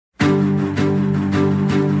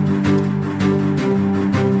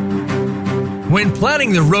When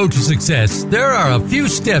planning the road to success, there are a few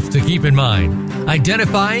steps to keep in mind.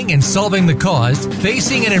 Identifying and solving the cause,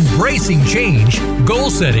 facing and embracing change, goal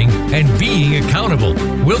setting, and being accountable.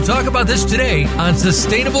 We'll talk about this today on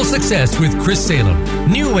Sustainable Success with Chris Salem.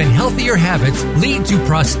 New and healthier habits lead to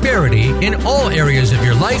prosperity in all areas of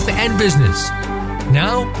your life and business.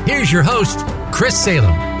 Now, here's your host, Chris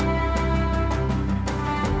Salem.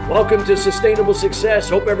 Welcome to Sustainable Success.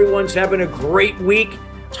 Hope everyone's having a great week.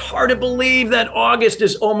 It's hard to believe that August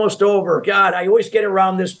is almost over. God, I always get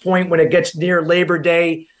around this point when it gets near Labor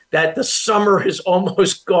Day that the summer is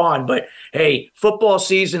almost gone. But hey, football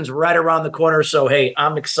season's right around the corner. So hey,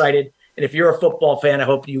 I'm excited. And if you're a football fan, I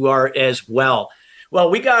hope you are as well. Well,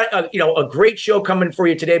 we got a great show coming for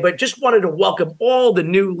you today, but just wanted to welcome all the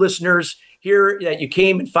new listeners here that you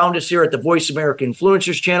came and found us here at the Voice America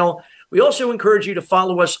Influencers channel. We also encourage you to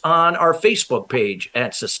follow us on our Facebook page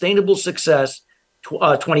at Sustainable Success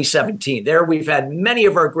 2017. There we've had many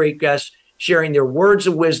of our great guests sharing their words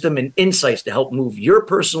of wisdom and insights to help move your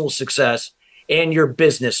personal success and your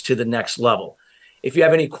business to the next level. If you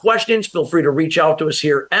have any questions, feel free to reach out to us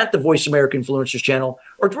here at the Voice America Influencers channel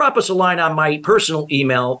or drop us a line on my personal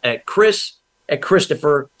email at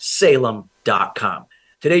chris@christophersalem.com.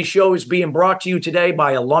 Today's show is being brought to you today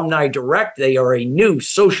by Alumni Direct. They are a new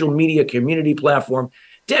social media community platform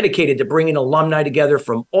dedicated to bringing alumni together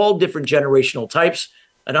from all different generational types,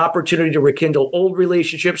 an opportunity to rekindle old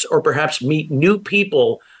relationships or perhaps meet new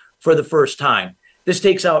people for the first time. This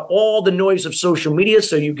takes out all the noise of social media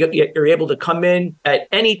so you're able to come in at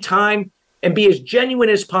any time and be as genuine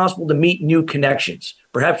as possible to meet new connections.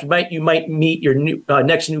 Perhaps you might meet your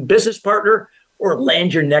next new business partner or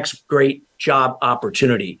land your next great job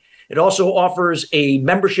opportunity. It also offers a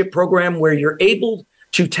membership program where you're able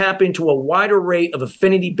to tap into a wide array of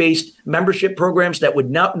affinity-based membership programs that would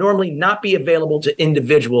normally not be available to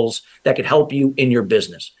individuals that could help you in your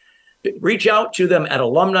business. Reach out to them at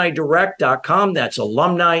alumnidirect.com. That's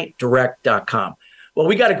alumnidirect.com. Well,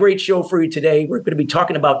 we got a great show for you today. We're going to be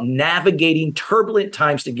talking about navigating turbulent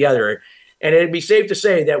times together. And it'd be safe to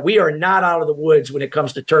say that we are not out of the woods when it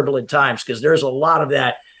comes to turbulent times because there's a lot of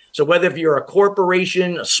that. So whether if you're a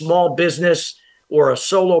corporation, a small business, or a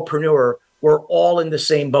solopreneur, we're all in the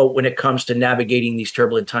same boat when it comes to navigating these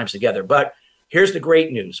turbulent times together. But here's the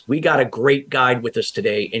great news. We got a great guide with us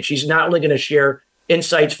today, and she's not only going to share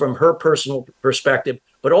insights from her personal perspective,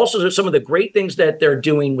 but also some of the great things that they're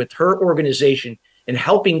doing with her organization and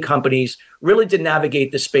helping companies really to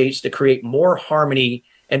navigate the space to create more harmony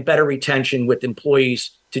and better retention with employees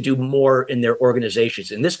to do more in their organizations.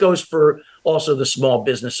 And this goes for also the small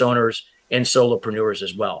business owners and solopreneurs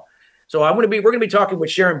as well. So we're going to be talking with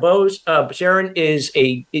Sharon Bowes. Sharon has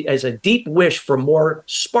a deep wish for more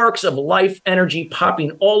sparks of life energy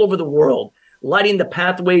popping all over the world, lighting the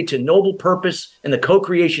pathway to noble purpose and the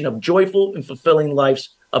co-creation of joyful and fulfilling lives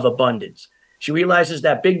of abundance. She realizes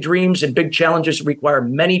that big dreams and big challenges require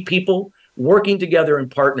many people working together in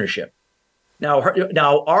partnership. Now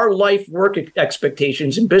our life work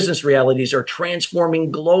expectations and business realities are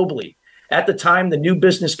transforming globally. At the time, the new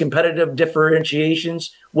business competitive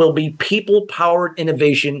differentiations will be people-powered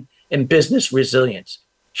innovation and business resilience.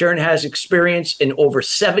 Sharon has experience in over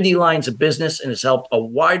 70 lines of business and has helped a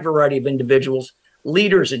wide variety of individuals,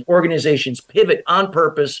 leaders, and organizations pivot on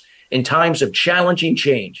purpose in times of challenging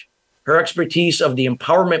change. Her expertise of the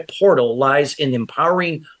empowerment portal lies in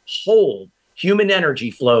empowering whole human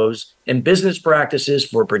energy flows and business practices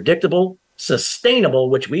for predictable, sustainable,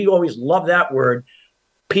 which we always love that word,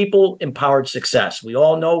 people-empowered success. We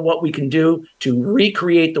all know what we can do to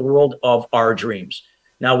recreate the world of our dreams.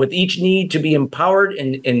 Now, with each need to be empowered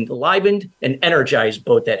and enlivened and energized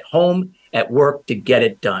both at home, at work to get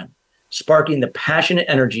it done, sparking the passionate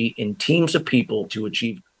energy in teams of people to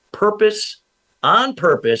achieve purpose on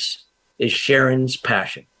purpose is Sharon's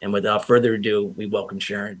passion. And without further ado, we welcome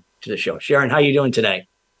Sharon to the show. Sharon, how are you doing today?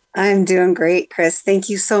 I'm doing great, Chris. Thank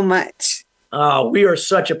you so much. We are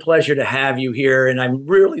such a pleasure to have you here, and I'm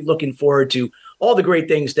really looking forward to all the great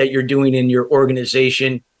things that you're doing in your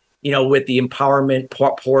organization, with the empowerment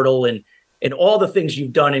portal and all the things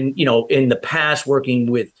you've done in the past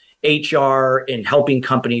working with HR and helping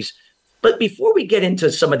companies. But before we get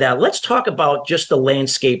into some of that, let's talk about just the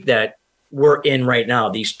landscape that we're in right now,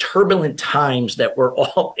 these turbulent times that we're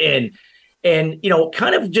all in. And,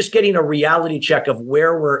 kind of just getting a reality check of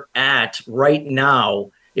where we're at right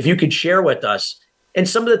now, if you could share with us and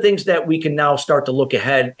some of the things that we can now start to look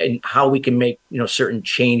ahead and how we can make, certain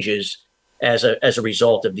changes as a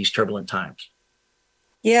result of these turbulent times.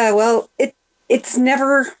 Yeah, well, it's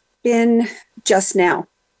never been just now.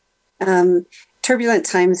 Turbulent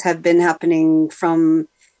times have been happening from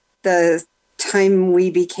the time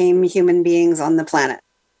we became human beings on the planet.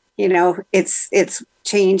 You know, it's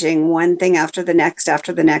changing one thing after the next,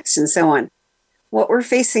 and so on. What we're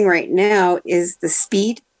facing right now is the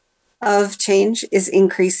speed of change is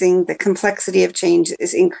increasing. The complexity of change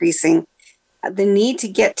is increasing. The need to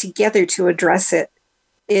get together to address it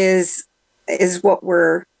is what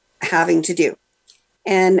we're having to do.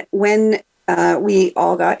 And when we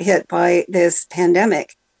all got hit by this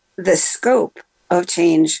pandemic, the scope of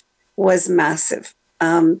change was massive.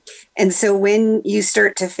 And so when you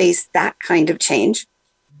start to face that kind of change,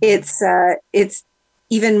 it's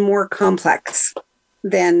even more complex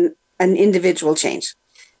than an individual change.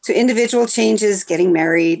 So individual changes, getting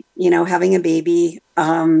married, having a baby,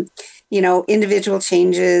 individual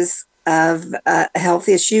changes of a health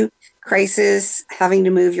issue, crisis, having to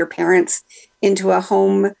move your parents into a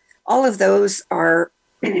home. All of those are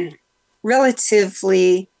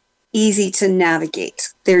relatively easy to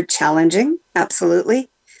navigate. They're challenging, absolutely,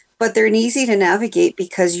 but they're easy to navigate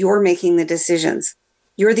because you're making the decisions.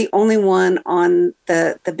 You're the only one on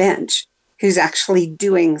the bench who's actually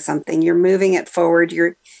doing something. You're moving it forward.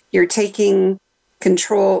 You're taking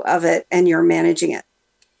control of it and you're managing it.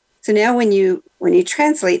 So now when you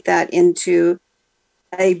translate that into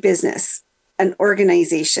a business, an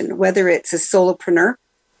organization, whether it's a solopreneur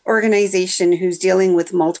organization who's dealing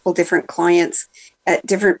with multiple different clients at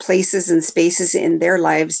different places and spaces in their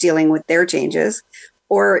lives dealing with their changes,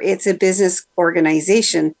 or it's a business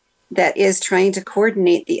organization that is trying to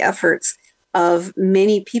coordinate the efforts of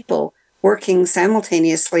many people working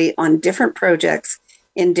simultaneously on different projects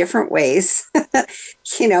in different ways,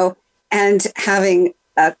 and having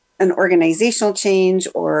an organizational change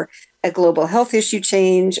or a global health issue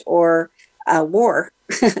change or a war,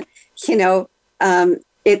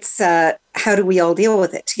 it's how do we all deal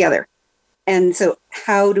with it together? And so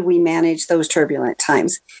how do we manage those turbulent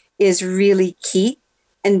times is really key.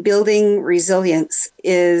 And building resilience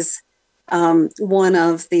is one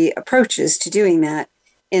of the approaches to doing that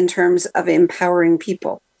in terms of empowering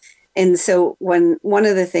people. And so one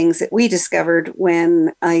of the things that we discovered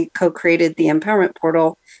when I co-created the Empowerment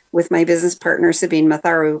Portal with my business partner, Sabine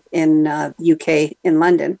Matharu in UK, in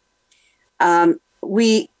London,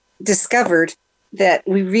 we discovered that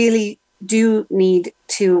we really do need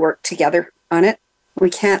to work together on it. We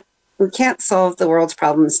can't solve the world's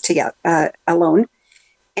problems together alone.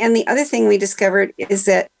 And the other thing we discovered is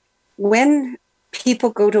that when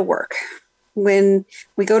people go to work, when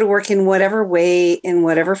we go to work in whatever way, in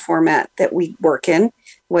whatever format that we work in,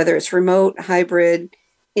 whether it's remote, hybrid,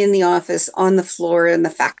 in the office, on the floor, in the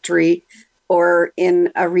factory, or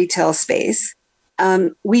in a retail space,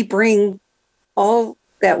 we bring all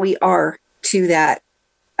that we are to that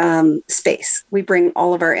space. We bring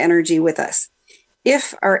all of our energy with us.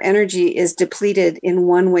 If our energy is depleted in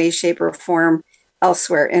one way, shape, or form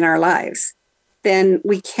elsewhere in our lives, then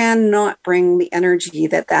we cannot bring the energy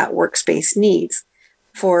that workspace needs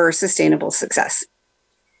for sustainable success.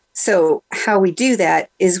 So how we do that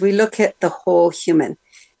is we look at the whole human.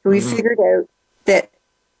 We figured out that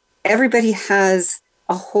everybody has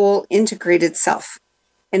a whole integrated self.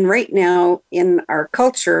 And right now in our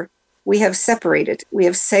culture, we have separated, we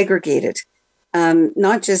have segregated,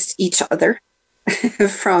 not just each other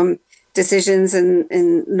from decisions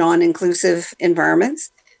in non-inclusive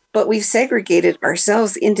environments, but we've segregated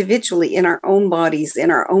ourselves individually in our own bodies,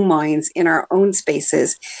 in our own minds, in our own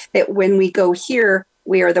spaces, that when we go here,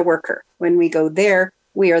 we are the worker. When we go there,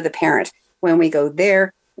 we are the parent. When we go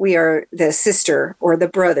there, we are the sister or the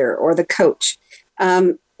brother or the coach.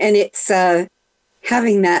 And it's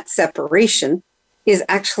having that separation is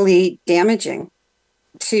actually damaging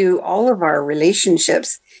to all of our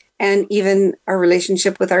relationships and even our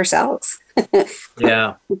relationship with ourselves.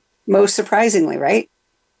 Yeah. Most surprisingly, right?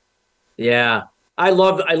 Yeah. I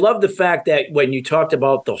love the fact that when you talked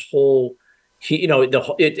about the whole,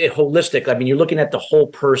 holistic, I mean, you're looking at the whole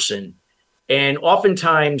person, and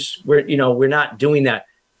oftentimes we're not doing that.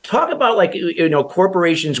 Talk about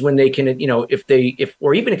corporations when they can,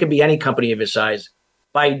 or even it could be any company of its size,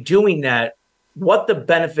 by doing that, what the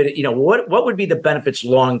benefit, what would be the benefits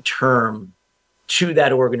long-term to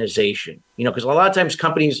that organization? Because a lot of times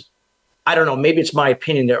companies, I don't know, maybe it's my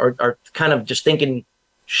opinion, are kind of just thinking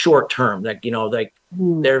short-term,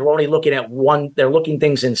 they're only looking at one, they're looking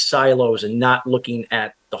things in silos and not looking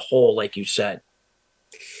at the whole, like you said.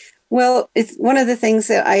 Well, it's one of the things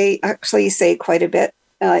that I actually say quite a bit,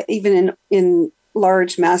 even in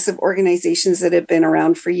large, massive organizations that have been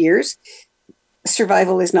around for years.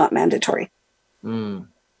 Survival is not mandatory.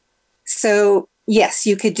 So yes,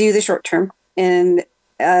 you could do the short term and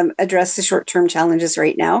address the short term challenges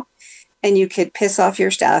right now. and you could piss off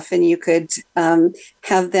your staff, and you could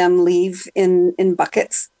have them leave in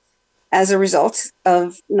buckets as a result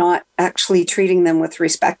of not actually treating them with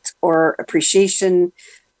respect or appreciation,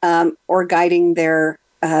 or guiding their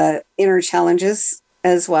inner challenges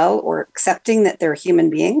as well, or accepting that they're human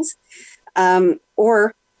beings.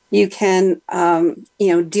 Or you can,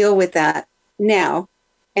 deal with that now.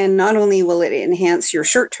 And not only will it enhance your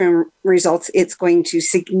short-term results, it's going to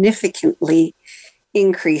significantly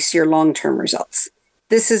increase your long-term results.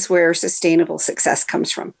 This is where sustainable success comes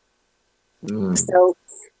from. So,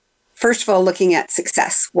 first of all, looking at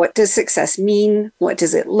success. What does success mean? What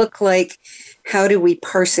does it look like? How do we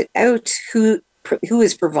parse it out? Who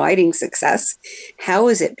is providing success? How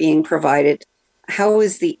is it being provided? How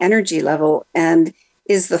is the energy level? And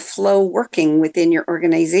is the flow working within your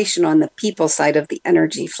organization on the people side of the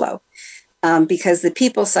energy flow? Because the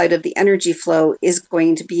people side of the energy flow is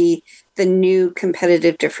going to be the new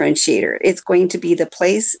competitive differentiator. It's going to be the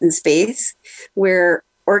place and space where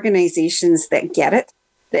organizations that get it,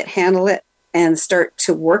 that handle it, and start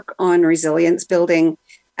to work on resilience building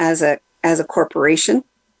as a corporation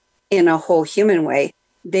in a whole human way,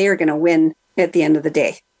 they are going to win at the end of the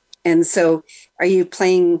day. And so, are you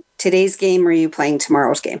playing today's game, or are you playing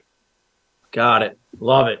tomorrow's game? Got it.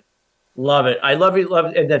 Love it. Love it. I love it.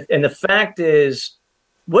 Love it. And the fact is,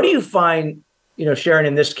 what do you find, Sharon,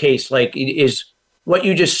 in this case, like, is what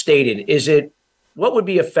you just stated, what would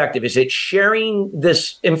be effective? Is it sharing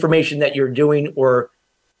this information that you're doing, or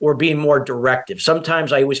being more directive?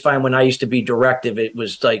 Sometimes I always find when I used to be directive, it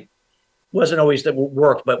was like, wasn't always that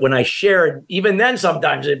worked. But when I shared, even then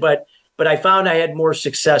sometimes but I found I had more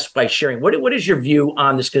success by sharing. What is your view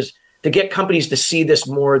on this? Because to get companies to see this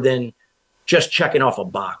more than just checking off a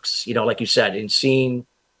box, like you said, and seeing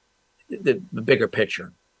the bigger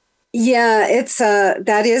picture. Yeah, it's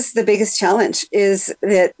that is the biggest challenge, is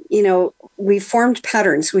that, we formed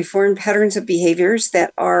patterns. We formed patterns of behaviors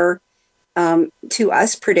that are to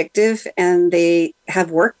us predictive, and they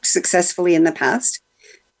have worked successfully in the past.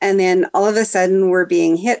 And then all of a sudden we're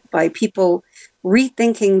being hit by people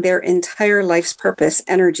rethinking their entire life's purpose,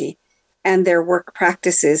 energy, and their work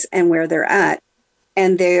practices and where they're at.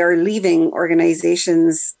 And they are leaving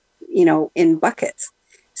organizations, in buckets.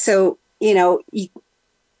 So,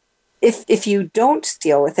 if you don't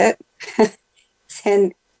deal with it,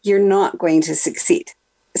 then you're not going to succeed.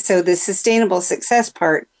 So the sustainable success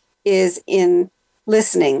part is in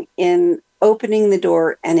listening, in opening the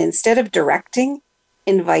door, and instead of directing,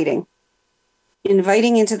 inviting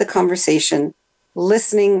into the conversation,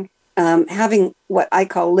 listening, having what I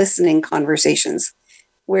call listening conversations,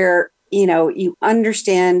 where, you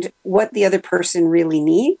understand what the other person really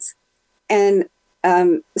needs, and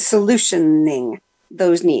solutioning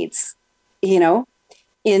those needs,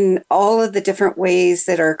 in all of the different ways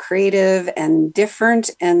that are creative and different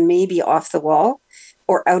and maybe off the wall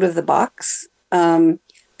or out of the box.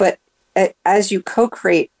 But as you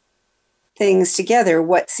co-create things together,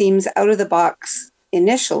 what seems out of the box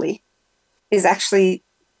initially is actually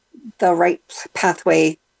the right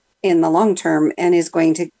pathway in the long term, and is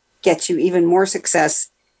going to get you even more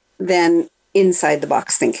success than inside the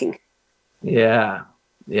box thinking. Yeah.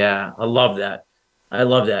 I love that.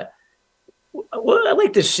 Well, I'd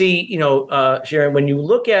like to see, Sharon, when you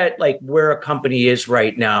look at like where a company is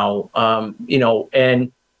right now, they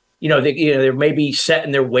may be set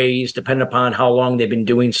in their ways, depending upon how long they've been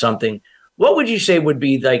doing something. What would you say would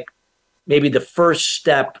be like maybe the first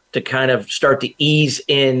step to kind of start to ease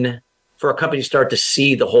in for a company to start to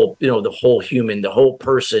see the whole, the whole human, the whole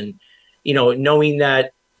person, knowing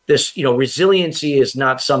that this, resiliency is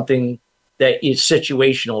not something that is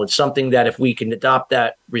situational. It's something that if we can adopt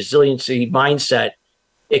that resiliency mindset,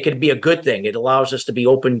 it could be a good thing. It allows us to be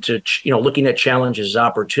open to, looking at challenges,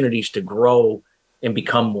 opportunities to grow and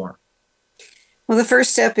become more. Well, the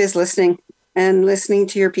first step is listening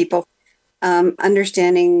to your people,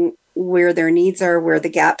 understanding where their needs are, where the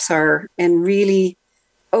gaps are, and really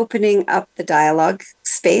opening up the dialogue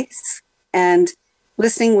space and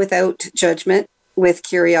listening without judgment, with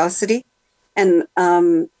curiosity and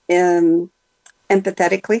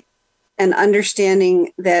empathetically, and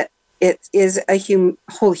understanding that it is a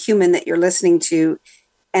whole human that you're listening to,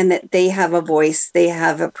 and that they have a voice, they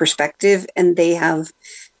have a perspective, and they have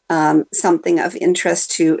something of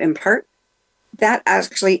interest to impart. That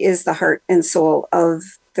actually is the heart and soul of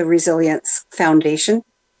the resilience foundation.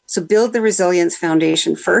 So build the resilience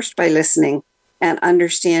foundation first by listening and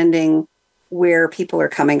understanding where people are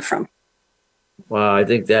coming from. Wow, I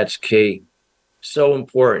think that's key. So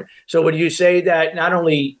important. So would you say that not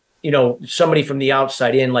only somebody from the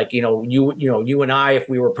outside in, like, you and I, if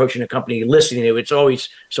we were approaching a company listening, it's always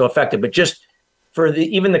so effective. But just for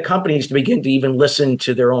even the companies to begin to even listen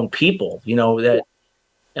to their own people, that,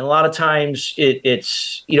 and a lot of times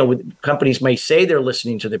it's, companies may say they're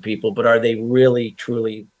listening to their people, but are they really,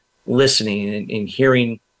 truly listening and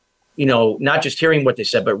hearing, not just hearing what they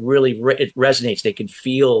said, but really it resonates. They can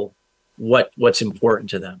feel what's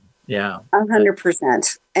important to them. Yeah.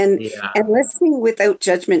 100%. And listening without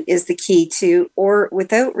judgment is the key to, or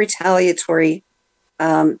without retaliatory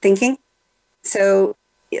thinking. So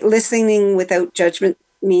listening without judgment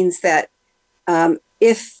means that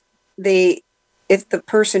if the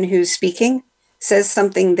person who's speaking says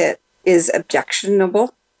something that is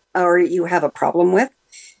objectionable or you have a problem with,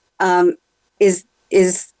 is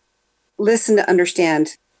listen to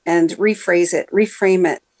understand and rephrase it, reframe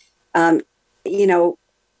it,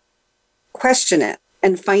 question it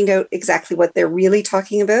and find out exactly what they're really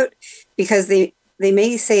talking about, because they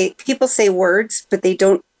may say, people say words, but they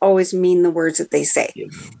don't always mean the words that they say. Yeah.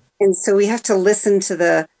 And so we have to listen to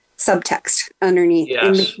the subtext underneath,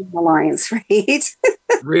 in between the lines, right?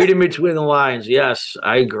 Read in between the lines. Yes,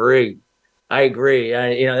 I agree.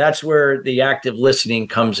 That's where the active listening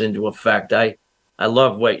comes into effect. I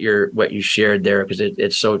love what you shared there, because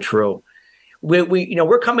it's so true.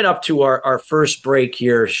 We're coming up to our first break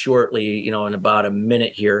here shortly, in about a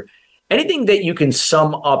minute here. Anything that you can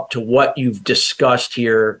sum up to what you've discussed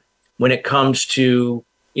here when it comes to,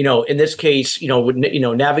 in this case,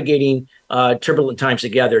 navigating turbulent times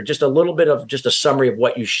together, just a little bit of just a summary of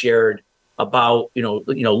what you shared about,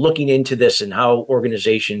 looking into this and how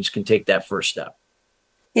organizations can take that first step.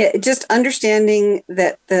 Yeah, just understanding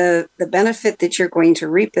that the benefit that you're going to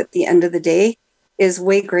reap at the end of the day is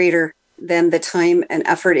way greater than the time and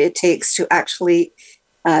effort it takes to actually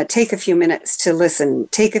take a few minutes to listen,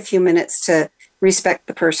 take a few minutes to respect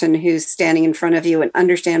the person who's standing in front of you and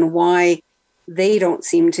understand why they don't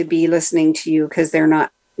seem to be listening to you because they're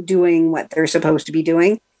not doing what they're supposed to be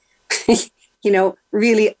doing.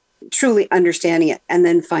 Really, truly understanding it and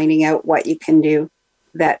then finding out what you can do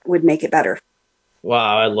that would make it better.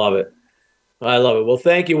 Wow, I love it. Well,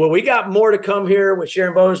 thank you. Well, we got more to come here with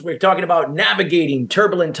Sharon Bowes. We're talking about navigating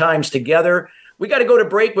turbulent times together. We got to go to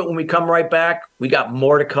break, but when we come right back, we got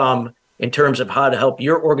more to come in terms of how to help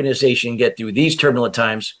your organization get through these turbulent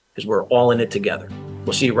times, because we're all in it together.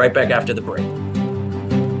 We'll see you right back after the break.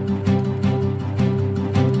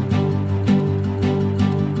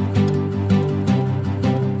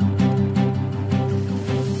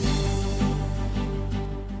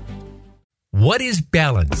 What is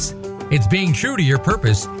balance? It's being true to your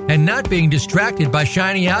purpose and not being distracted by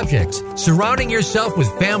shiny objects, surrounding yourself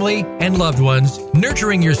with family and loved ones,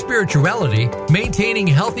 nurturing your spirituality, maintaining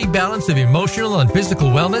healthy balance of emotional and physical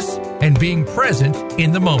wellness, and being present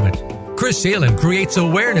in the moment. Chris Salem creates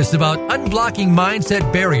awareness about unblocking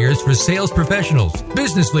mindset barriers for sales professionals,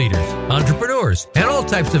 business leaders, entrepreneurs, and all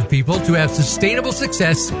types of people to have sustainable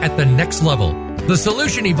success at the next level. The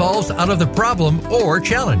solution evolves out of the problem or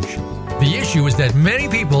challenge. The issue is that many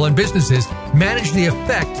people and businesses manage the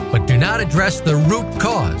effect but do not address the root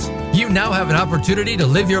cause. You now have an opportunity to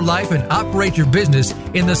live your life and operate your business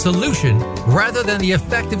in the solution rather than the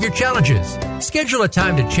effect of your challenges. Schedule a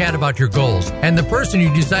time to chat about your goals and the person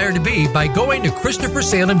you desire to be by going to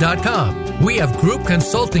ChristopherSalem.com. We have group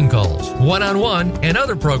consulting calls, one-on-one, and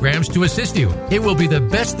other programs to assist you. It will be the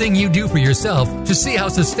best thing you do for yourself to see how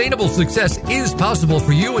sustainable success is possible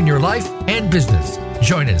for you in your life and business.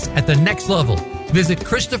 Join us at the next level. Visit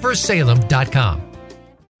ChristopherSalem.com.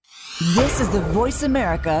 This is the Voice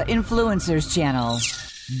America Influencers Channel.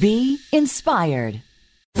 Be inspired.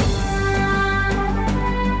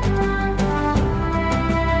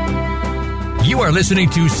 You are listening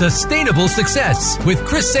to Sustainable Success with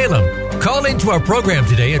Chris Salem. Call into our program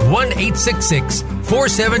today at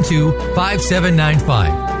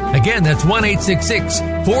 1-866-472-5795. Again, that's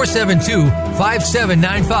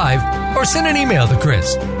 1-866-472-5795. Or send an email to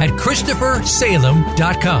Chris at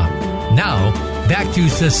ChristopherSalem.com. Now, back to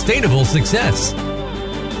Sustainable Success.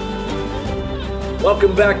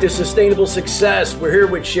 Welcome back to Sustainable Success. We're here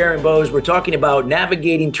with Sharon Bowes. We're talking about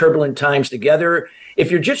navigating turbulent times together.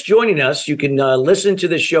 If you're just joining us, you can listen to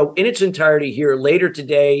the show in its entirety here later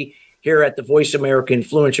today here at the Voice America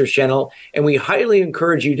Influencers channel, and we highly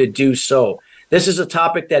encourage you to do so. This is a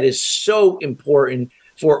topic that is so important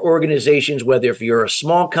for organizations, whether if you're a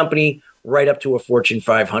small company right up to a Fortune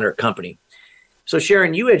 500 company. So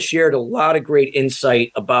Sharon, you had shared a lot of great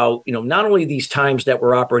insight about, not only these times that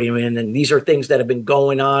we're operating in, and these are things that have been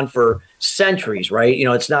going on for centuries, right?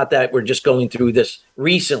 It's not that we're just going through this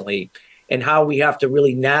recently, and how we have to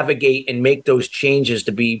really navigate and make those changes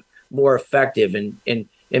to be more effective. And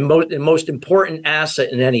the most important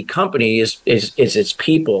asset in any company is its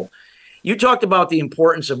people. You talked about the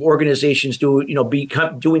importance of organizations doing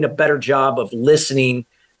a better job of listening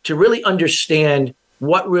to really understand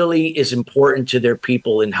what really is important to their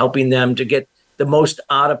people and helping them to get the most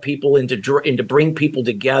out of people and to bring people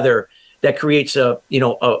together. That creates a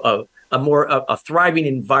thriving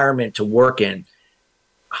environment to work in.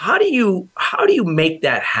 How do you make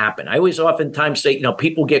that happen? I always oftentimes say,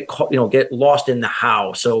 people get lost in the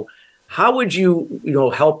how. So how would you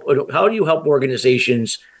help? How do you help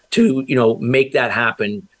organizations to make that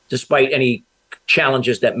happen despite any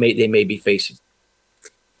challenges that they may be facing?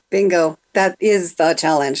 Bingo. That is the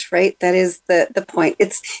challenge, right? That is the point.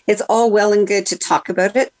 It's all well and good to talk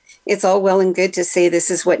about it. It's all well and good to say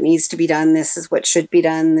this is what needs to be done. This is what should be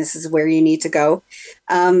done. This is where you need to go.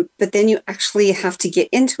 But then you actually have to get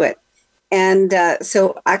into it. And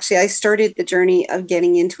so actually I started the journey of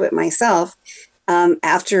getting into it myself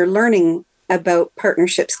after learning about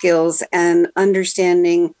partnership skills and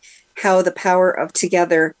understanding how the power of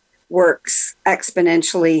together works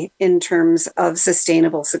exponentially in terms of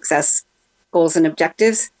sustainable success goals and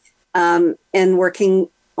objectives, and working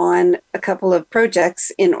on a couple of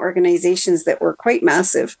projects in organizations that were quite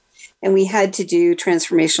massive. And we had to do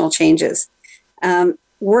transformational changes,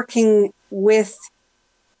 working with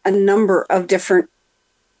a number of different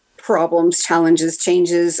problems, challenges,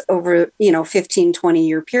 changes over, 15, 20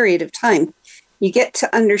 year period of time. You get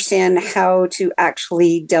to understand how to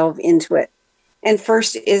actually delve into it. And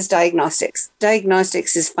first is diagnostics.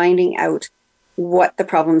 Diagnostics is finding out what the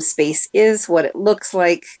problem space is, what it looks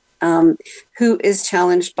like, who is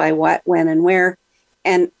challenged by what, when, and where,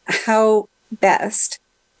 and how best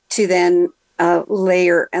to then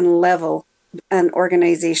layer and level an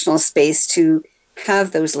organizational space to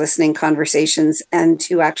have those listening conversations and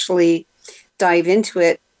to actually dive into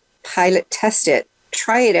it, pilot test it,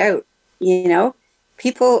 try it out,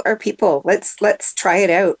 People are people. Let's try it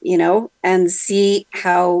out, and see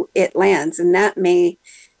how it lands. And that may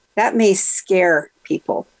scare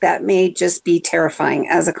people. That may just be terrifying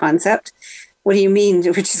as a concept. What do you mean?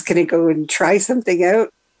 We're just going to go and try something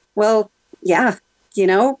out? Well, yeah,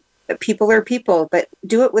 people are people, but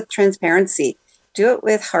do it with transparency. Do it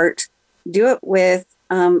with heart. Do it with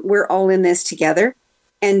we're all in this together,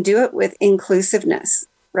 and do it with inclusiveness,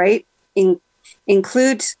 right?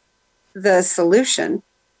 Include the solution,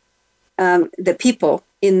 the people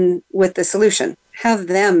in with the solution, have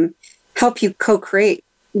them help you co-create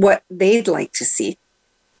what they'd like to see,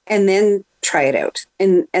 and then try it out.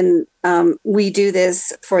 And we do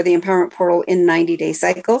this for the Empowerment Portal in 90-day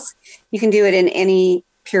cycles. You can do it in any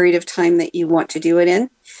period of time that you want to do it in,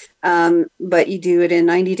 but you do it in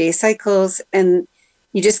 90-day cycles, and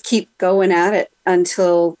you just keep going at it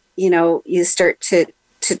until you start to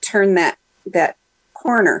turn that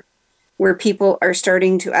corner where people are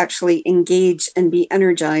starting to actually engage and be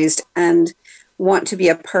energized and want to be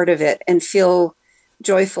a part of it and feel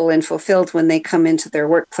joyful and fulfilled when they come into their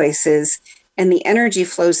workplaces. And the energy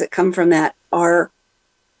flows that come from that are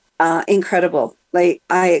incredible. Like,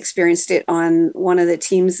 I experienced it on one of the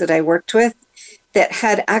teams that I worked with that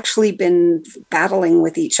had actually been battling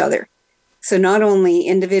with each other. So not only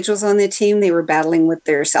individuals on the team, they were battling with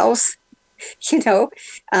themselves.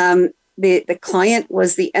 The client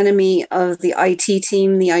was the enemy of the IT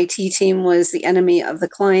team. The IT team was the enemy of the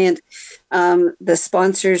client. The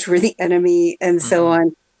sponsors were the enemy, and so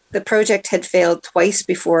on. The project had failed twice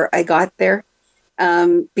before I got there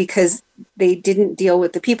because they didn't deal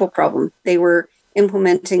with the people problem. They were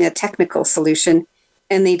implementing a technical solution,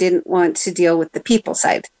 and they didn't want to deal with the people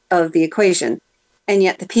side of the equation. And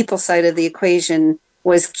yet the people side of the equation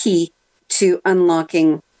was key to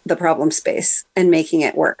unlocking the problem space and making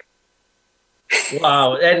it work.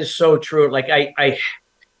 Wow, that is so true. Like I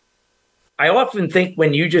often think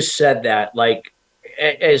when you just said that, like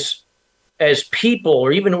as people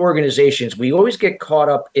or even organizations, we always get caught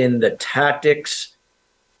up in the tactics,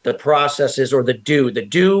 the processes, or the do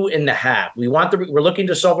and the have. We're looking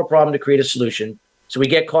to solve a problem to create a solution. So we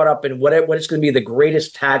get caught up in what is going to be the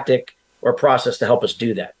greatest tactic or process to help us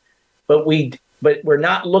do that. But we're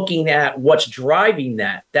not looking at what's driving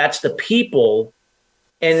that. That's the people.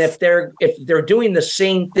 And if they're doing the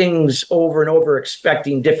same things over and over,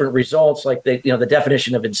 expecting different results, like the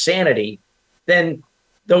definition of insanity, then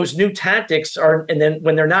those new tactics are. And then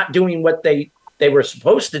when they're not doing what they were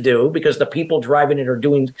supposed to do because the people driving it are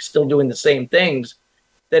still doing the same things,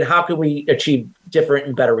 then how can we achieve different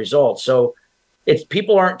and better results? So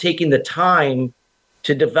people aren't taking the time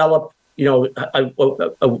to develop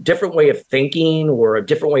a different way of thinking or a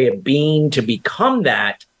different way of being to become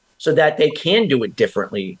that. so that they can do it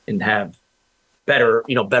differently and have better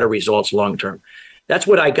results long term. That's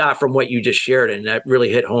what I got from what you just shared, and that really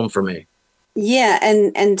hit home for me. Yeah,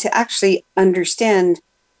 and to actually understand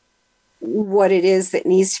what it is that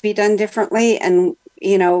needs to be done differently, and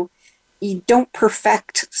you don't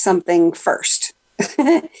perfect something first.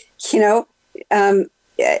 Get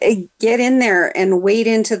in there and wade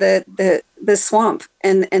into the swamp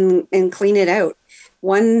and clean it out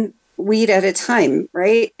one weed at a time,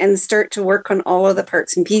 right? And start to work on all of the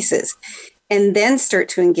parts and pieces, and then start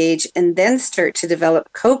to engage, and then start to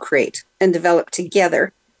develop, co-create, and develop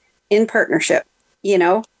together in partnership,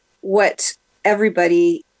 what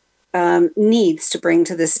everybody needs to bring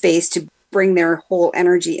to the space to bring their whole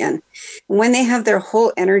energy in. And when they have their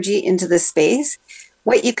whole energy into the space,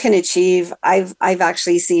 what you can achieve, I've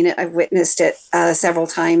actually seen it, I've witnessed it several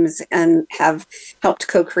times and have helped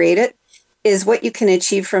co-create it, is what you can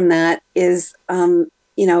achieve from that is,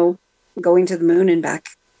 going to the moon and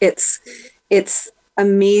back. It's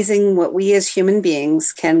amazing what we as human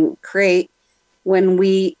beings can create when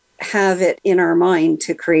we have it in our mind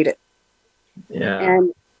to create it. Yeah.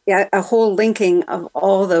 And a whole linking of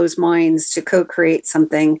all those minds to co-create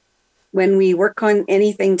something. When we work on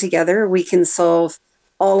anything together, we can solve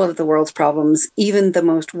all of the world's problems, even the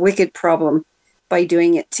most wicked problem, by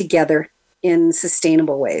doing it together in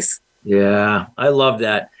sustainable ways. Yeah, I love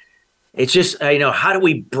that. It's just, how do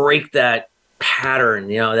we break that pattern,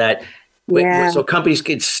 so companies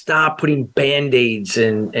can stop putting Band-Aids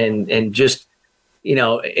and just,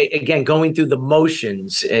 again, going through the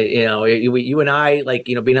motions, you and I,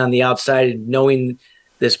 being on the outside and knowing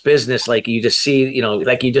this business, you just see,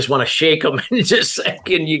 you just want to shake them and just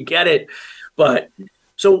second you get it. But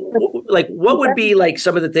so what would be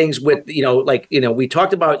some of the things with, we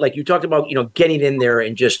talked about, you talked about, getting in there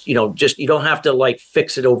and just you don't have to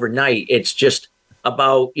fix it overnight. It's just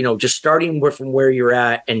about, just starting from where you're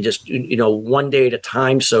at and just, one day at a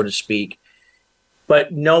time, so to speak.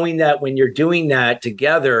 But knowing that when you're doing that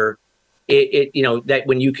together, that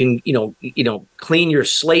when you can, clean your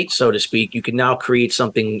slate, so to speak, you can now create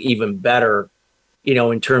something even better,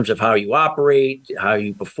 in terms of how you operate, how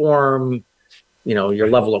you perform, your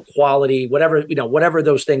level of quality, whatever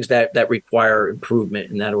those things that require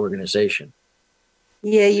improvement in that organization.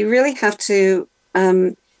 Yeah, you really have to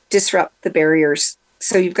disrupt the barriers.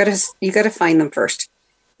 So you've got to find them first.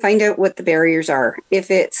 Find out what the barriers are. If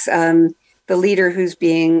it's the leader who's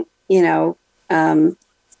being,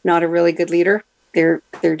 not a really good leader, they're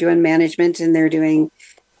doing management and they're doing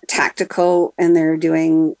tactical and they're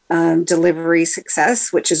doing delivery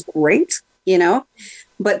success, which is great,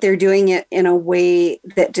 but they're doing it in a way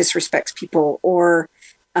that disrespects people or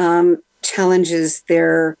challenges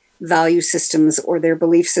their value systems or their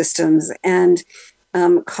belief systems and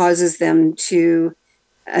causes them to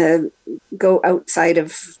go outside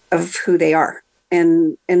of who they are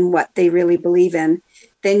and what they really believe in.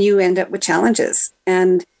 Then you end up with challenges,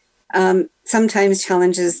 and sometimes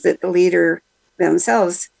challenges that the leader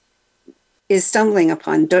themselves is stumbling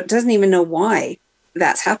upon, doesn't even know why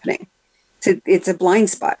that's happening. So it's a blind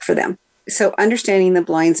spot for them. So understanding the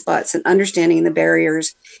blind spots and understanding the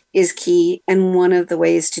barriers is key. And one of the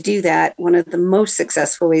ways to do that, one of the most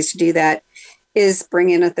successful ways to do that, is bring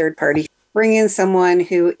in a third party. Bring in someone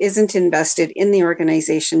who isn't invested in the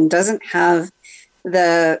organization, doesn't have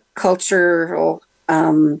the cultural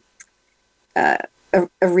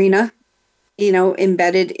arena,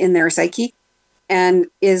 embedded in their psyche, and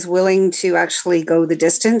is willing to actually go the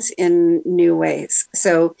distance in new ways.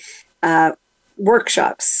 So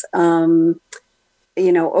workshops, open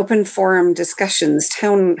forum discussions,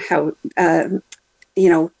 town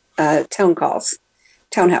calls,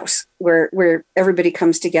 townhouse, where everybody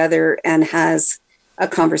comes together and has a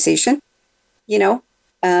conversation.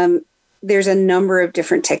 There's a number of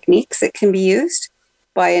different techniques that can be used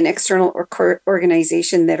by an external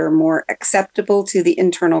organization that are more acceptable to the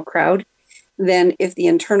internal crowd than if the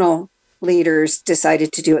internal leaders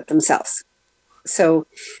decided to do it themselves. So,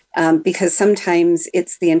 because sometimes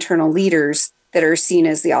it's the internal leaders that are seen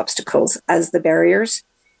as the obstacles, as the barriers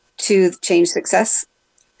to change success.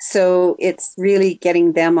 So it's really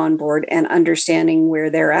getting them on board and understanding where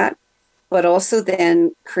they're at, but also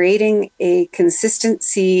then creating a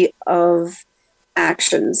consistency of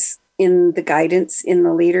actions in the guidance, in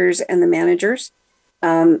the leaders and the managers.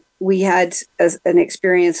 We had an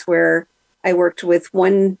experience where I worked with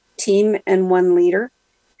one team and one leader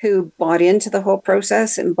who bought into the whole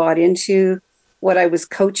process and bought into what I was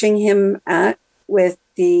coaching him at with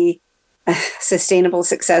the sustainable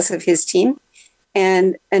success of his team,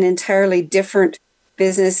 and an entirely different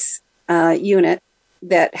business unit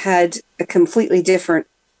that had a completely different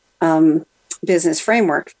business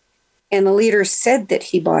framework. And the leader said that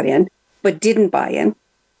he bought in, but didn't buy in.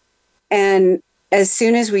 And as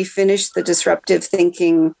soon as we finished the disruptive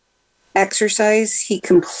thinking exercise, he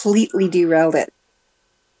completely derailed it.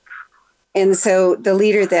 And so the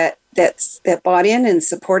leader that bought in and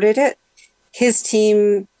supported it, his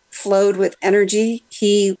team flowed with energy.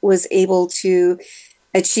 He was able to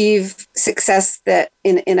achieve success that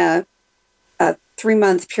in a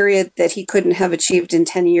 3-month period that he couldn't have achieved in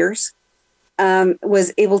 10 years.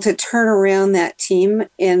 Was able to turn around that team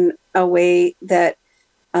in a way that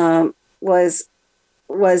was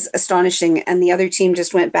astonishing. And the other team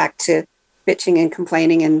just went back to bitching and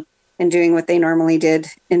complaining and doing what they normally did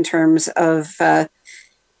in terms of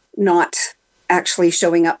not actually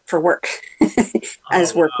showing up for work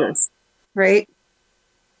as workers. Right?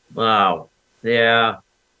 Wow. Yeah.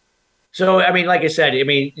 So, I mean, like I said, I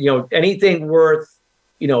mean, anything worth,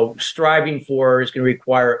 striving for is going to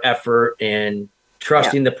require effort and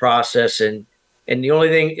trusting the process. And the only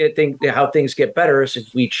thing I think how things get better is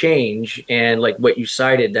if we change, and like what you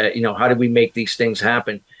cited, that, how do we make these things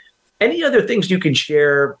happen? Any other things you can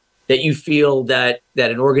share that you feel that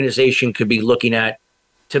an organization could be looking at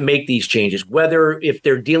to make these changes, whether if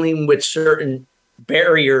they're dealing with certain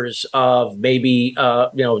barriers of maybe,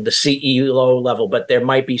 the CEO level, but there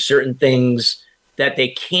might be certain things that they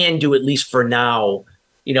can do, at least for now,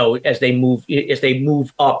 as they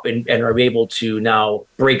move up and are able to now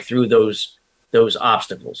break through those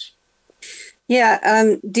obstacles.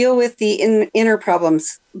 Yeah. Deal with the inner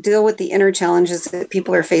problems, deal with the inner challenges that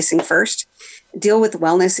people are facing first, deal with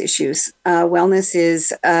wellness issues. Wellness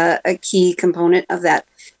is a key component of that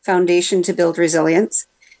foundation to build resilience.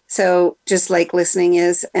 So just like listening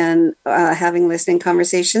is, and having listening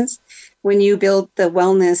conversations, when you build the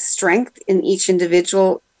wellness strength in each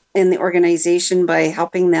individual in the organization by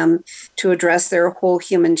helping them to address their whole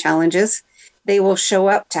human challenges, they will show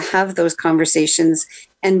up to have those conversations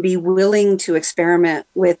and be willing to experiment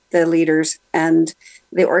with the leaders and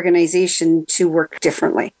the organization to work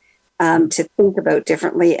differently, to think about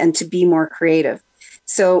differently, and to be more creative.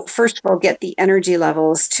 So first of all, get the energy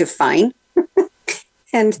levels to fine.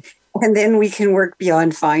 And then we can work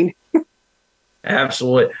beyond fine.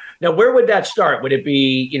 Absolutely. Now, where would that start? Would it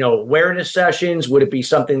be, awareness sessions? Would it be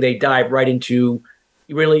something they dive right into,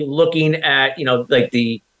 really looking at, like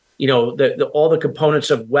the all the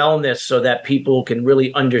components of wellness, so that people can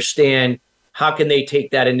really understand how can they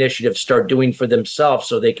take that initiative, start doing for themselves,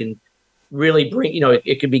 so they can really bring,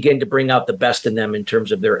 it can begin to bring out the best in them in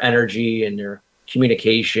terms of their energy and their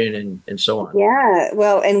communication and so on. Yeah,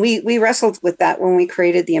 well, and we wrestled with that when we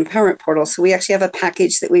created the Empowerment Portal. So we actually have a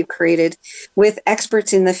package that we've created with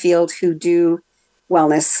experts in the field who do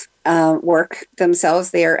wellness work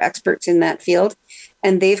themselves. They are experts in that field.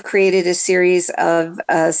 And they've created a series of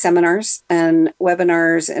seminars and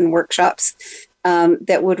webinars and workshops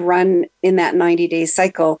that would run in that 90-day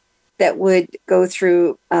cycle, that would go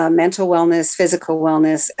through mental wellness, physical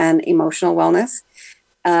wellness, and emotional wellness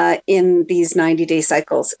in these 90-day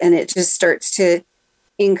cycles. And it just starts to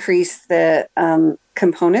increase the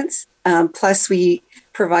components. Plus, we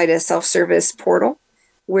provide a self-service portal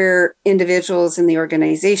where individuals in the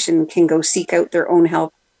organization can go seek out their own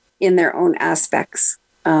help in their own aspects,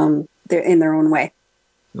 in their own way.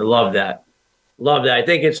 I love that. I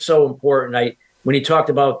think it's so important. When you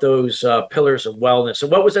talked about those pillars of wellness, so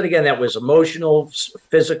what was it again? That was emotional,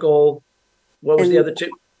 physical. What was the other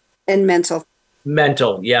two? And mental.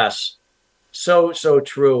 Mental, yes. So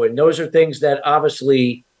true. And those are things that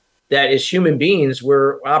obviously, that as human beings,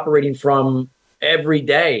 we're operating from every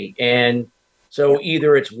day. And so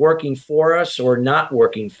either it's working for us or not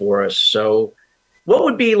working for us. So what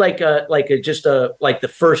would be like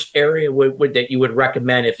the first area that you would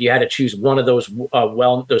recommend if you had to choose one of those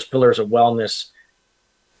those pillars of wellness?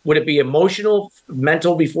 Would it be emotional,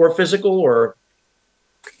 mental before physical, or?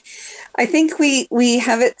 I think we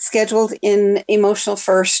have it scheduled in emotional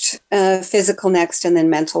first, physical next, and then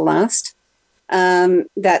mental last.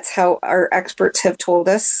 That's how our experts have told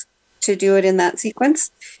us to do it in that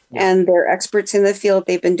sequence. Yeah. And they're experts in the field.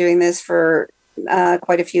 They've been doing this for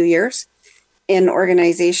quite a few years in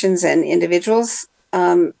organizations and individuals.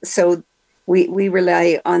 So we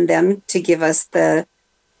rely on them to give us the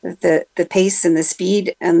pace and the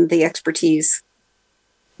speed and the expertise.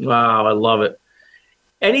 Wow, I love it.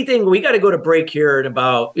 Anything, we got to go to break here in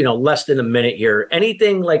about, less than a minute here.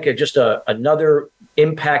 Anything like another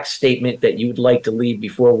impact statement that you would like to leave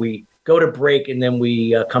before we go to break and then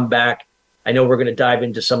we come back? I know we're going to dive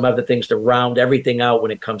into some other things to round everything out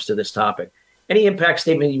when it comes to this topic. Any impact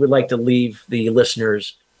statement you would like to leave the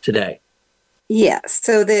listeners today? Yes.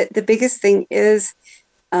 So the biggest thing is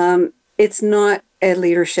It's not a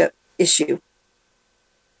leadership issue.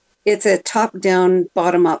 It's a top-down,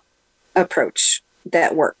 bottom-up approach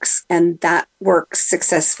that works. And that works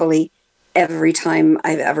successfully every time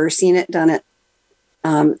I've ever seen it done it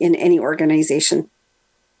in any organization.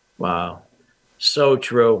 Wow. So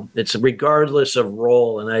true. It's regardless of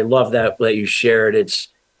role. And I love that you shared.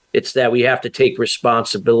 It's that we have to take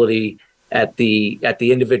responsibility at the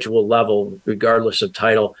individual level, regardless of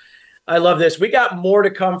title. I love this. We got more to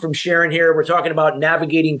come from Sharon here. We're talking about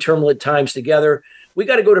navigating turbulent times together. We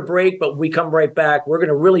got to go to break, but when we come right back, we're going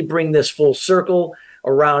to really bring this full circle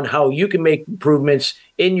around how you can make improvements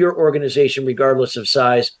in your organization, regardless of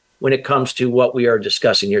size, when it comes to what we are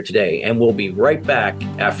discussing here today. And we'll be right back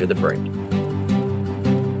after the break.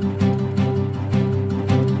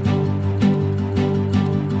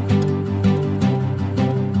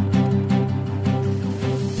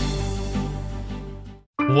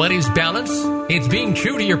 What is balance? It's being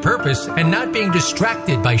true to your purpose and not being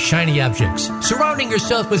distracted by shiny objects. Surrounding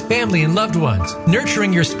yourself with family and loved ones.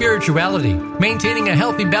 Nurturing your spirituality. Maintaining a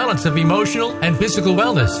healthy balance of emotional and physical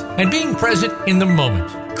wellness. And being present in the moment.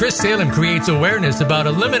 Chris Salem creates awareness about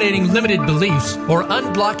eliminating limited beliefs or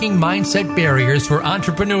unblocking mindset barriers for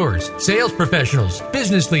entrepreneurs, sales professionals,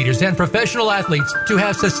 business leaders, and professional athletes to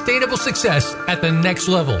have sustainable success at the next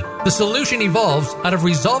level. The solution evolves out of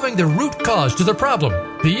resolving the root cause to the problem.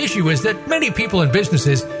 The issue is that many people and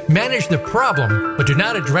businesses manage the problem but do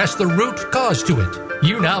not address the root cause to it.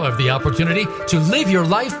 You now have the opportunity to live your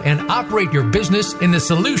life and operate your business in the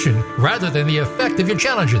solution rather than the effect of your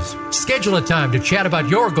challenges. Schedule a time to chat about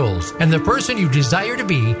your goals and the person you desire to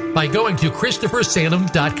be by going to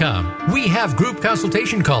ChristopherSalem.com. We have group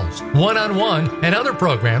consultation calls, one-on-one, and other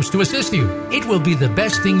programs to assist you. It will be the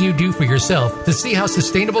best thing you do for yourself to see how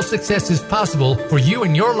sustainable success is possible for you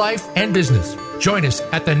in your life and business. Join us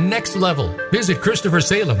at the next level. Visit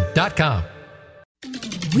ChristopherSalem.com.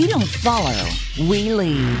 We don't follow, we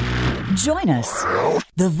lead. Join us,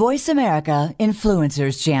 the Voice America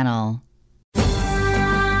Influencers Channel.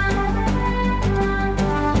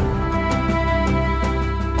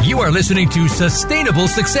 You are listening to Sustainable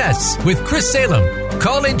Success with Chris Salem.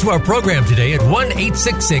 Call into our program today at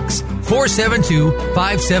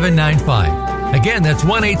 1-866-472-5795. Again, that's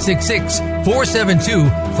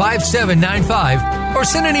 1-866-472-5795. Or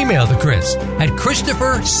send an email to Chris at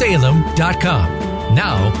ChristopherSalem.com.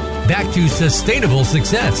 Now, back to Sustainable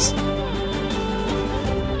Success.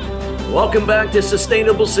 Welcome back to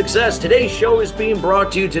Sustainable Success. Today's show is being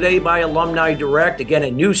brought to you today by Alumni Direct. Again,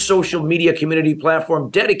 a new social media community platform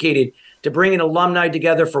dedicated to bringing alumni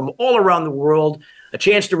together from all around the world, a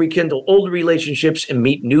chance to rekindle old relationships and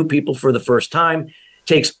meet new people for the first time.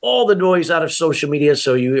 Takes all the noise out of social media,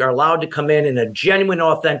 so you are allowed to come in a genuine,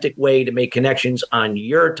 authentic way to make connections on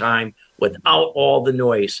your time without all the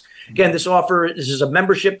noise. Again, this is a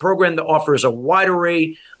membership program that offers a wide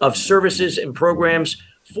array of services and programs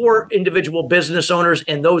for individual business owners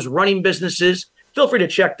and those running businesses. Feel free to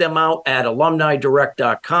check them out at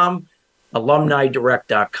alumnidirect.com,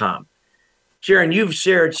 alumnidirect.com. Sharon, you've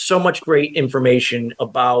shared so much great information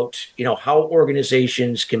about, how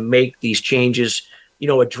organizations can make these changes,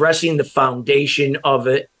 addressing the foundation of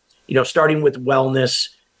it, starting with wellness,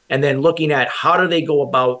 and then looking at how do they go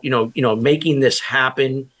about, making this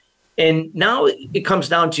happen. And now it comes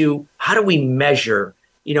down to how do we measure,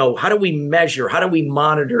 how do we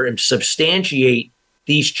monitor and substantiate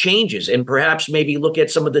these changes, and perhaps maybe look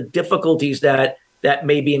at some of the difficulties that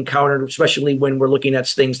may be encountered, especially when we're looking at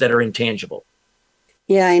things that are intangible.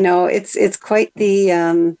 Yeah, I know it's quite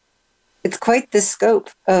the scope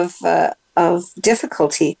of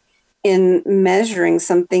difficulty in measuring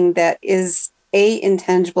something that is A,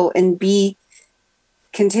 intangible, and B,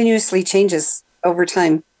 continuously changes over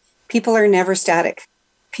time. People are never static.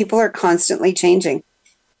 People are constantly changing.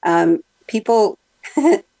 People,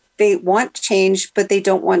 they want change, but they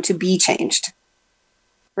don't want to be changed,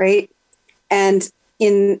 right? And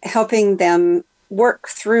in helping them work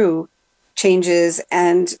through changes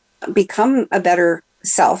and become a better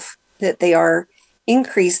self that they are,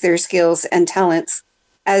 increase their skills and talents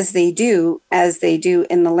as they do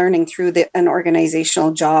in the learning through an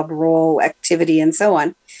organizational job, role, activity, and so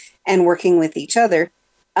on, and working with each other.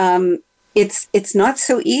 It's not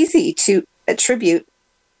so easy to attribute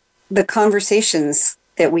the conversations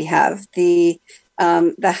that we have, the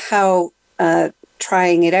how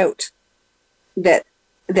trying it out that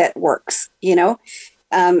works.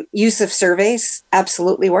 Use of surveys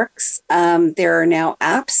absolutely works. There are now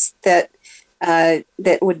apps that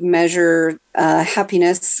would measure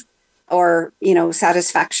happiness or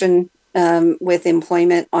satisfaction with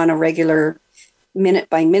employment on a regular minute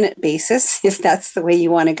by minute basis, if that's the way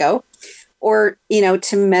you want to go, or,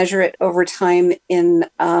 to measure it over time in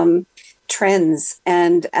trends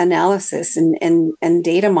and analysis and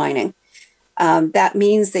data mining. That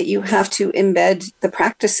means that you have to embed the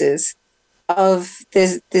practices of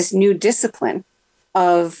this new discipline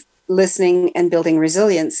of listening and building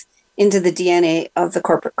resilience into the DNA of the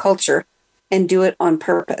corporate culture, and do it on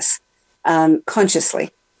purpose,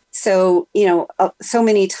 consciously. So, so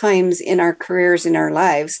many times in our careers, in our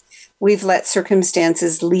lives, we've let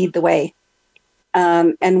circumstances lead the way,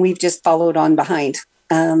 and we've just followed on behind.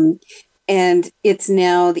 And it's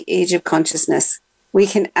now the age of consciousness. We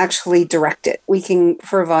can actually direct it. We can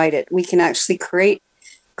provide it. We can actually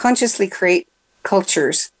consciously create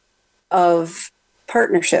cultures of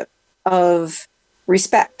partnership, of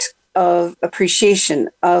respect, of appreciation,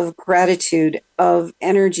 of gratitude, of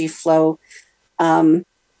energy flow,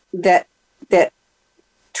 that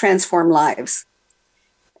transform lives.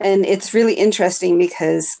 And it's really interesting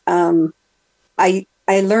because I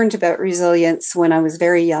learned about resilience when I was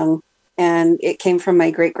very young, and it came from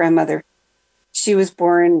my great-grandmother. She was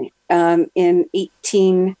born in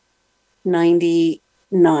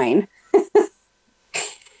 1899.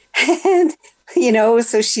 And,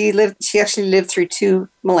 so she actually lived through 2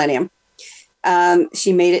 millennium.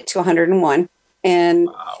 She made it to 101. And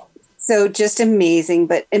wow. So just amazing.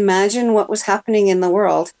 But imagine what was happening in the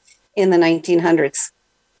world in the 1900s,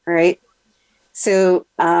 right? So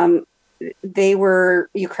they were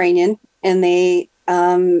Ukrainian, and they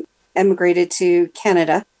emigrated to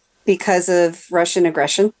Canada because of Russian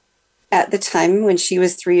aggression at the time when she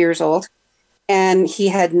was 3 years old. And he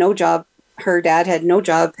had no job. Her dad had no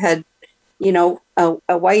job, had,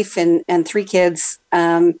 a wife and 3 kids,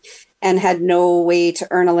 and had no way to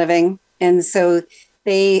earn a living. And so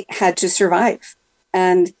they had to survive.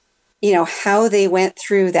 And, how they went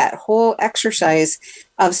through that whole exercise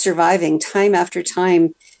of surviving time after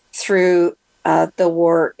time through the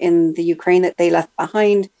war in the Ukraine that they left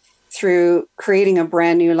behind, through creating a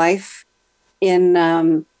brand new life in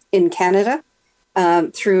Canada,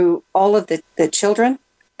 through all of the children,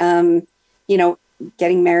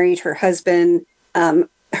 getting married, her husband, in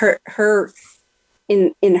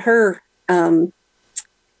her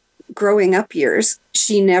growing up years,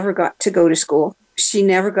 she never got to go to school. She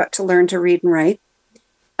never got to learn to read and write.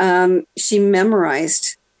 She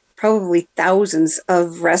memorized probably thousands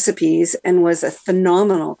of recipes and was a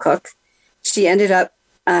phenomenal cook. She ended up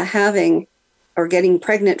getting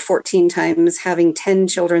pregnant 14 times, having 10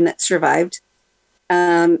 children that survived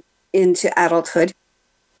into adulthood.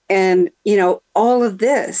 And, all of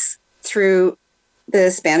this through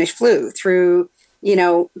the Spanish flu, through,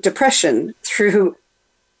 depression, through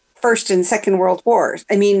First and Second World Wars.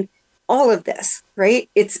 I mean, all of this, right?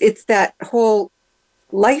 It's that whole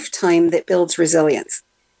lifetime that builds resilience.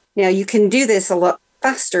 Now, you can do this a lot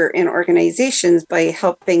faster in organizations by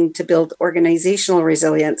helping to build organizational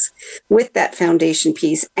resilience with that foundation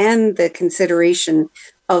piece and the consideration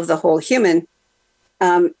of the whole human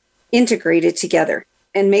integrated together,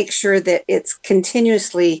 and make sure that it's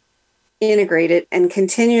continuously integrated and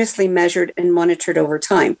continuously measured and monitored over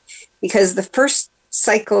time. Because the first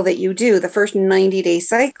cycle that you do, the first 90-day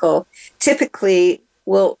cycle, typically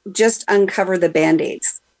will just uncover the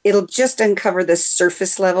Band-Aids. It'll just uncover the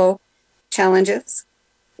surface level challenges.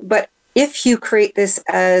 But if you create this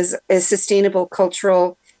as a sustainable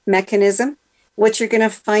cultural mechanism, what you're going to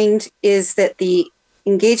find is that the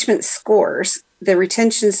engagement scores, the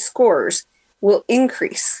retention scores, will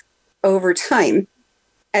increase over time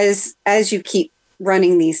as you keep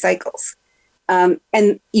running these cycles.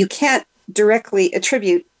 And you can't directly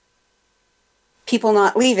attribute people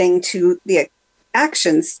not leaving to the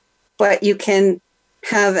actions, but you can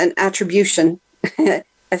have an attribution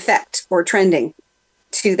effect or trending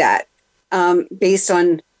to that based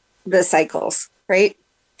on the cycles, right?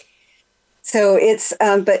 So it's,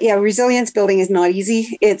 but yeah, resilience building is not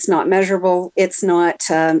easy. It's not measurable. It's not,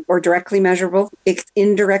 or directly measurable. It's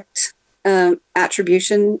indirect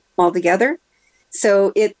attribution altogether.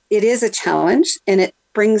 So it is a challenge, and it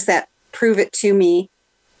brings that prove it to me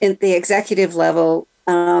at the executive level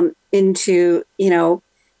into,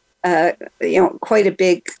 quite a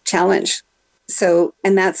big challenge. So,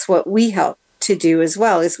 and that's what we help to do as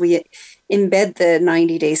well, is we embed the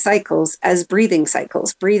 90-day cycles as breathing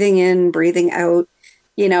cycles, breathing in, breathing out.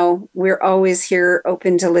 We're always here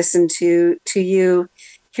open to listen to you.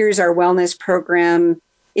 Here's our wellness program.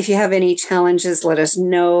 If you have any challenges, let us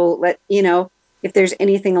know. If there's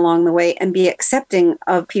anything along the way, and be accepting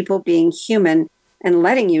of people being human and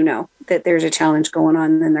letting you know that there's a challenge going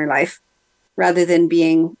on in their life, rather than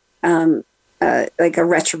being like a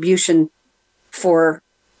retribution for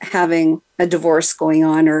having a divorce going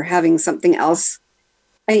on or having something else.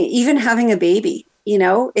 Even having a baby,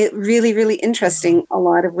 it really, really interesting. A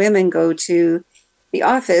lot of women go to the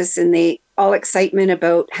office and they all excitement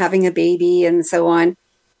about having a baby and so on.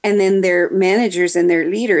 And then their managers and their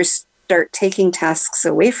leaders start taking tasks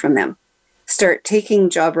away from them, start taking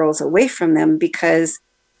job roles away from them because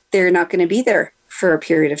they're not going to be there for a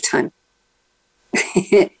period of time,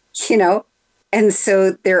 And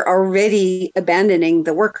so they're already abandoning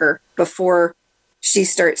the worker before she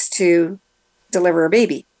starts to deliver a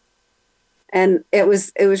baby. And it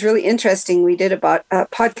was really interesting. We did a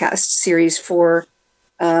podcast series for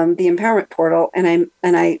the Empowerment Portal, and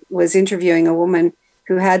I was interviewing a woman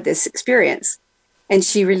who had this experience, and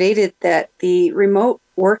she related that the remote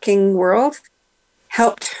working world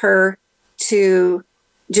helped her to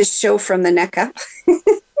just show from the neck up,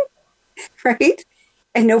 right?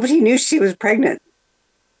 And nobody knew she was pregnant.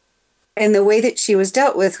 And the way that she was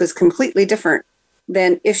dealt with was completely different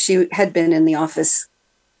than if she had been in the office.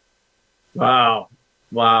 Wow.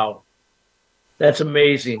 That's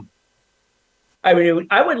amazing. I mean,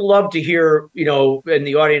 I would love to hear, in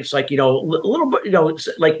the audience, like, a little bit,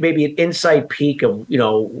 like maybe an inside peek of,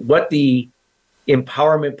 what the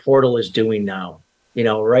Empowerment Portal is doing now,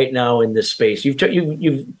 right now in this space. You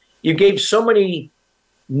gave so many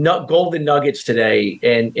golden nuggets today,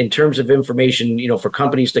 and in terms of information, for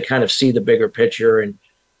companies to kind of see the bigger picture and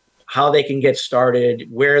how they can get started,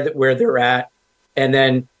 where they're at, and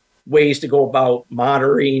then ways to go about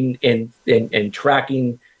monitoring and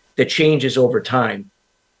tracking the changes over time.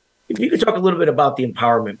 If you could talk a little bit about the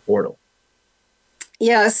Empowerment Portal.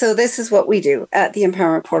 Yeah, so this is what we do at the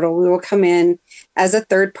Empowerment Portal. We will come in as a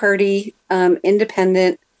third-party,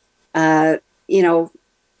 independent,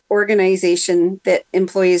 organization that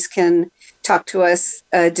employees can talk to us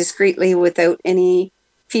discreetly without any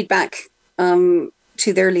feedback to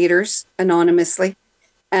their leaders anonymously,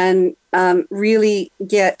 and really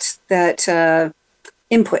get that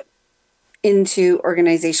input into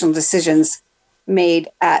organizational decisions made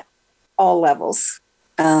at all levels.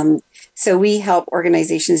 So we help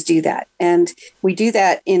organizations do that. And we do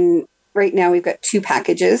that right now we've got two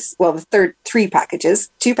packages,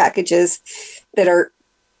 two packages that are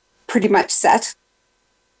pretty much set.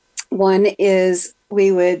 One is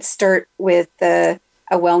we would start with a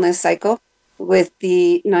wellness cycle with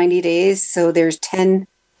the 90 days. So there's 10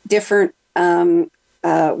 different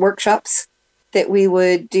workshops that we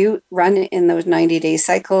would run in those 90-day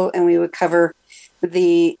cycle, and we would cover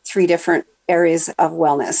the 3 different areas of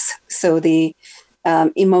wellness. So the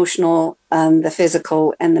emotional, the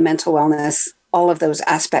physical, and the mental wellness, all of those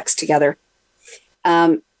aspects together.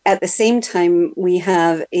 At the same time, we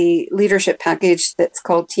have a leadership package that's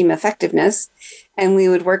called Team Effectiveness, and we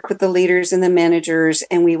would work with the leaders and the managers,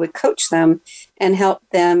 and we would coach them and help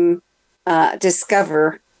them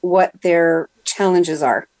discover what their challenges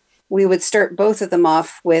are. We would start both of them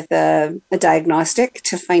off with a diagnostic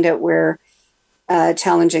to find out where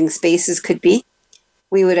challenging spaces could be.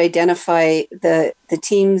 We would identify the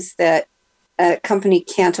teams that a company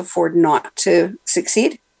can't afford not to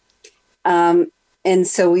succeed. And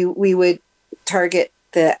so we would target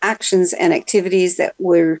the actions and activities that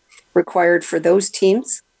were required for those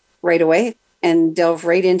teams right away and delve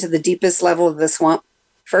right into the deepest level of the swamp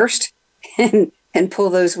first and pull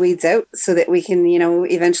those weeds out so that we can,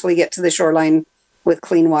 eventually get to the shoreline with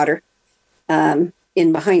clean water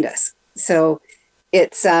in behind us. So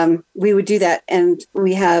it's we would do that, and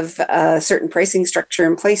we have a certain pricing structure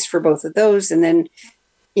in place for both of those. And then,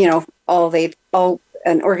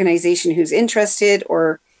 an organization who's interested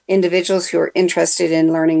or individuals who are interested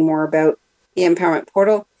in learning more about the Empowerment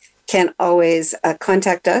Portal can always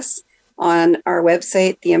contact us on our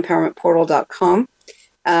website, theempowermentportal.com.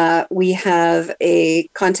 We have a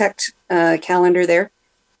contact calendar there,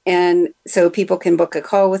 and so people can book a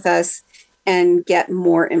call with us and get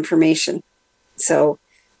more information. So,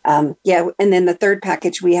 and then the third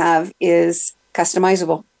package we have is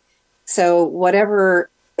customizable. So whatever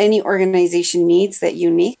any organization needs that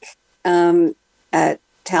unique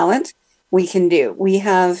talent, we can do. We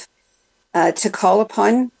have to call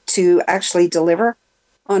upon to actually deliver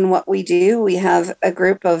on what we do. We have a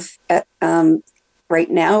group of right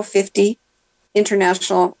now 50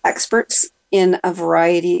 international experts in a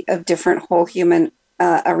variety of different whole human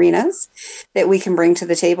arenas that we can bring to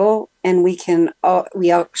the table, and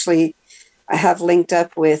we actually have linked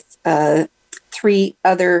up with 3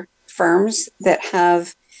 other firms that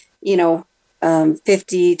have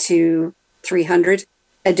 50 to 300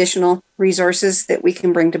 additional resources that we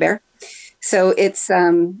can bring to bear. So it's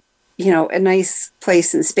a nice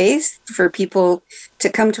place and space for people to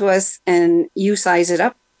come to us, and you size it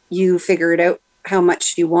up. You figure it out how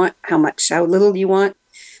much you want, how little you want.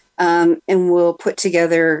 And we'll put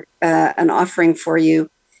together an offering for you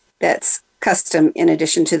that's custom in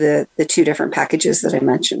addition to the 2 different packages that I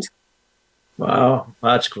mentioned. Wow,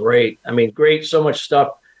 that's great. I mean, great, so much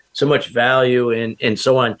stuff, so much value and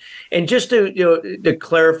so on. And just to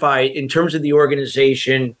clarify, in terms of the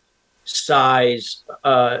organization size,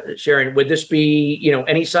 Sharon, would this be,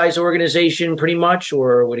 any size organization pretty much,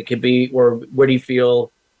 or would it be, or what do you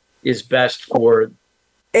feel is best for?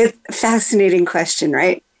 It's a fascinating question,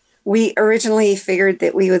 right? We originally figured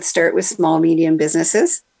that we would start with small, medium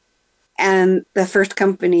businesses. And the first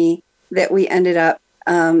company that we ended up,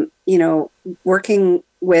 working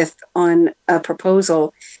with on a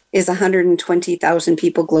proposal is 120,000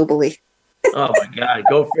 people globally. Oh my God!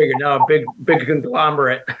 Go figure. Now, a big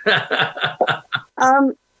conglomerate.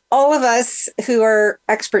 All of us who are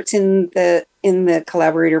experts in the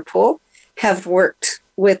collaborator pool have worked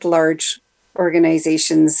with large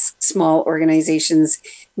organizations, small organizations,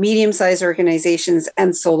 medium-sized organizations,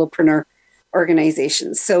 and solopreneur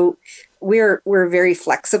organizations. So we're very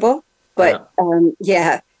flexible, but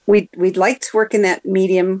we'd like to work in that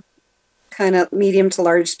medium to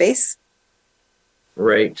large space.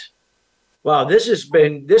 Right. Wow, this has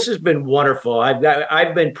been wonderful.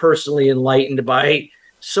 I've been personally enlightened by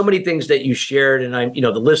so many things that you shared, and I'm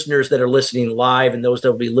the listeners that are listening live and those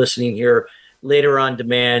that will be listening here later on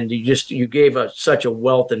demand. You gave us such a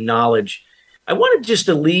wealth of knowledge. I wanted just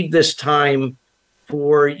to leave this time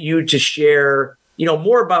for you to share,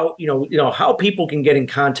 more about how people can get in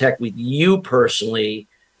contact with you personally,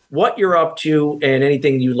 what you're up to, and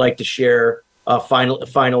anything you'd like to share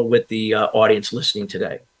final with the audience listening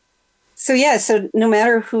today. So no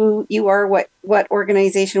matter who you are, what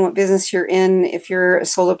organization, what business you're in, if you're a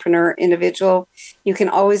solopreneur individual, you can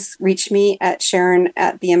always reach me at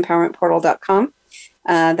sharon@theempowermentportal.com.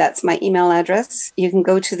 That's my email address. You can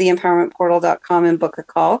go to theempowermentportal.com and book a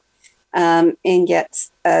call and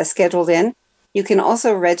get scheduled in. You can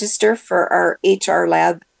also register for our HR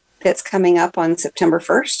lab that's coming up on September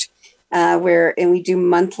 1st, and we do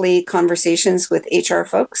monthly conversations with HR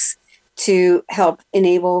folks to help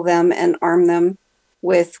enable them and arm them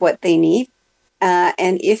with what they need.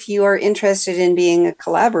 And if you are interested in being a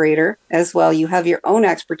collaborator as well, you have your own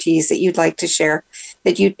expertise that you'd like to share,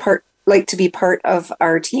 that you'd like to be part of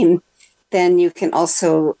our team, then you can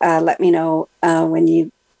also let me know when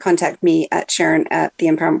you contact me at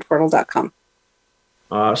sharon@theempowermentportal.com.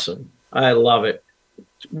 Awesome. I love it.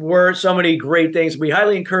 Were so many great things. We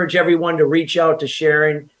highly encourage everyone to reach out to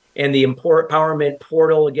Sharon and the Empowerment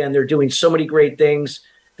Portal. Again, they're doing so many great things.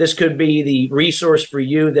 This could be the resource for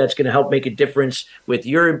you that's going to help make a difference with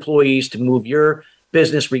your employees to move your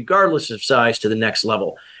business, regardless of size, to the next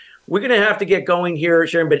level. We're going to have to get going here,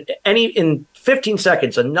 Sharon, but in 15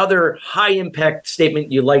 seconds, another high-impact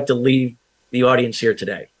statement you'd like to leave the audience here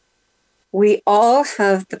today. We all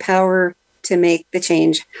have the power to make the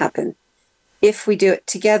change happen. If we do it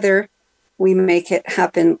together, we make it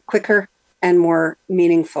happen quicker and more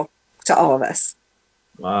meaningful to all of us.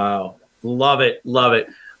 Wow. Love it. Love it.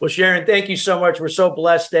 Well, Sharon, thank you so much. We're so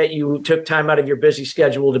blessed that you took time out of your busy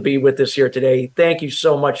schedule to be with us here today. Thank you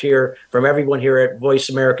so much here from everyone here at Voice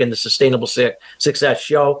America and the Sustainable Success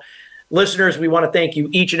Show. Listeners, we want to thank you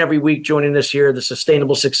each and every week joining us here, the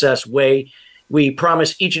Sustainable Success Way. We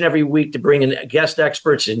promise each and every week to bring in guest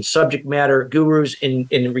experts and subject matter gurus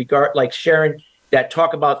in regard, like Sharon, that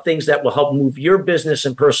talk about things that will help move your business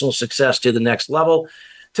and personal success to the next level.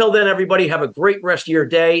 Till then, everybody, have a great rest of your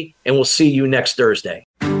day, and we'll see you next Thursday.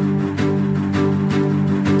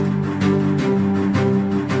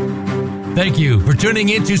 Thank you for tuning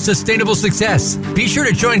in to Sustainable Success. Be sure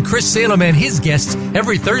to join Chris Salem and his guests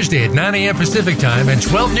every Thursday at 9 a.m. Pacific Time and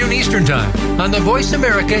 12 noon Eastern Time on the Voice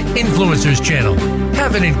America Influencers channel.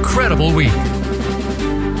 Have an incredible week.